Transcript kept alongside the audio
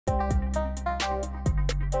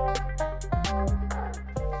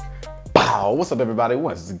Yo, what's up everybody?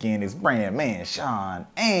 Once again, it's BrandMan, Sean,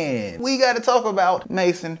 and we gotta talk about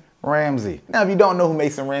Mason Ramsey. Now, if you don't know who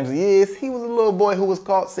Mason Ramsey is, he was a little boy who was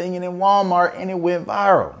caught singing in Walmart and it went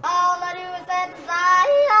viral. All I do is that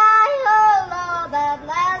oh Lord, that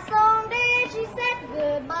last song did she said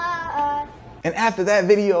goodbye. And after that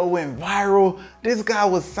video went viral, this guy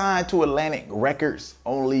was signed to Atlantic Records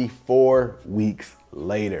only 4 weeks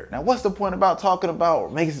later. Now, what's the point about talking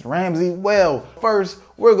about Mason Ramsey? Well, first,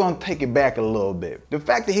 we're gonna take it back a little bit. The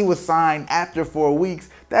fact that he was signed after 4 weeks,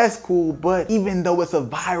 that's cool, but even though it's a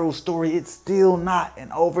viral story, it's still not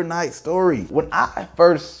an overnight story. When I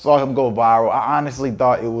first saw him go viral, I honestly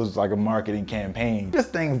thought it was like a marketing campaign.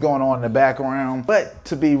 Just things going on in the background. But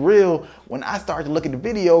to be real, when I started to look at the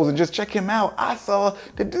videos and just check him out, I saw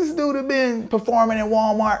that this dude had been performing in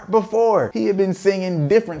Walmart before. He had been singing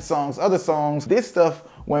different songs, other songs. This stuff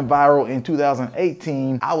went viral in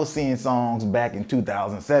 2018. I was seeing songs back in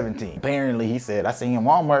 2017. Apparently, he said, I sing in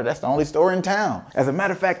Walmart, that's the only store in town. As a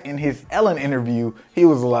matter of fact, in his Ellen interview, he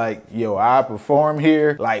was like, yo, I perform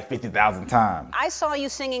here like 50,000 times. I saw you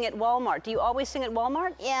singing at Walmart. Do you always sing at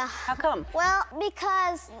Walmart? Yeah. How come? Well,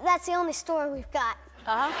 because that's the only store we've got.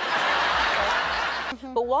 But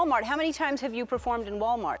Walmart, how many times have you performed in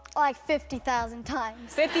Walmart? Like 50,000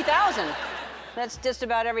 times. 50,000. That's just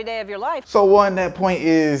about every day of your life. So one, that point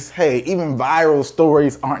is, hey, even viral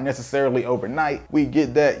stories aren't necessarily overnight. We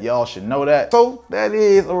get that, y'all should know that. So that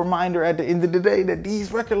is a reminder at the end of the day that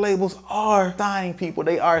these record labels are signing people.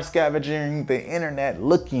 They are scavenging the internet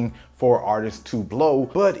looking for artists to blow.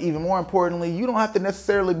 But even more importantly, you don't have to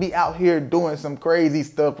necessarily be out here doing some crazy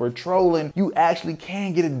stuff or trolling. You actually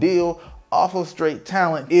can get a deal off of straight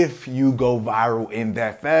talent if you go viral in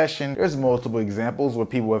that fashion. There's multiple examples where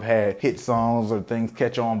people have had hit songs or things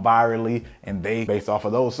catch on virally and they, based off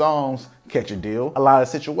of those songs, catch a deal. A lot of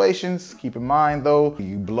situations, keep in mind though,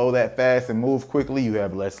 you blow that fast and move quickly, you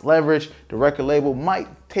have less leverage. The record label might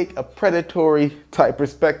take a predatory type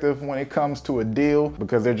perspective when it comes to a deal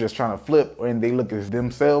because they're just trying to flip and they look at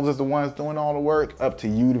themselves as the ones doing all the work. Up to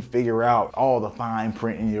you to figure out all the fine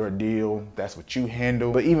print in your deal. That's what you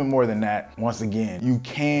handle. But even more than that, once again, you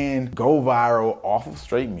can go viral off of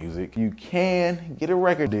straight music. You can get a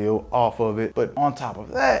record deal off of it. But on top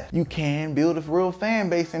of that, you can build a real fan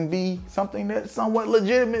base and be something that's somewhat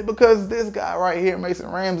legitimate, because this guy right here, Mason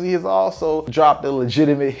Ramsey, has also dropped a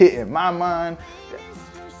legitimate hit in my mind.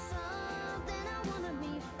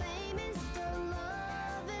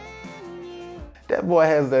 That boy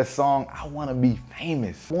has that song, I Wanna Be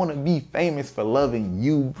Famous. Wanna be famous for loving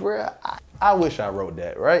you, bruh. I wish I wrote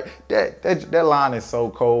that, right? That line is so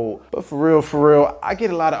cold. But for real, I get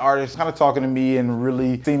a lot of artists kind of talking to me and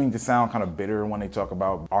really seeming to sound kind of bitter when they talk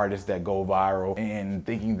about artists that go viral and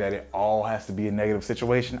thinking that it all has to be a negative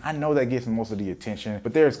situation. I know that gets most of the attention,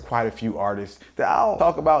 but there's quite a few artists that I'll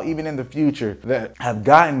talk about even in the future that have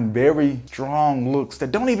gotten very strong looks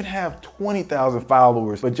that don't even have 20,000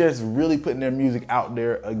 followers, but just really putting their music out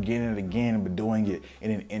there again and again, but doing it in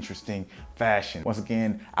an interesting fashion. Once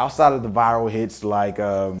again, outside of the viral hits like,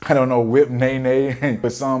 I don't know, Whip Nay Nay,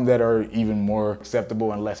 but some that are even more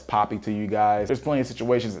acceptable and less poppy to you guys. There's plenty of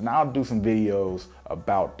situations and I'll do some videos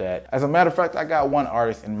about that. As a matter of fact, I got one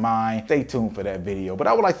artist in mind. Stay tuned for that video. But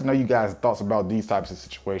I would like to know you guys' thoughts about these types of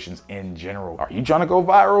situations in general. Are you trying to go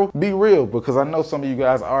viral? Be real, because I know some of you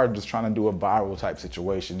guys are just trying to do a viral type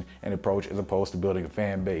situation and approach as opposed to building a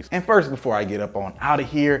fan base. And first, before I get up on out of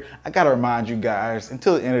here, I gotta remind you guys,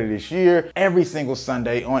 until the end of this year, every single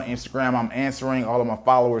Sunday on Instagram, I'm answering all of my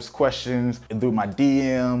followers' questions through my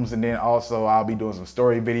DMs, and then also I'll be doing some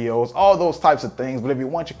story videos, all those types of things. But if you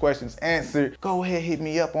want your questions answered, go ahead, hit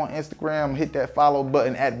me up on Instagram, hit that follow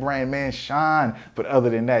button at BrandMan Sean. But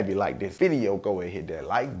other than that, if you like this video, go ahead, hit that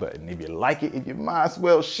like button. If you like it, if you might as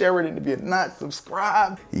well share it. And if you're not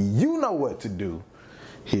subscribed, you know what to do.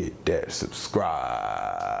 Hit that subscribe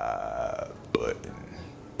button.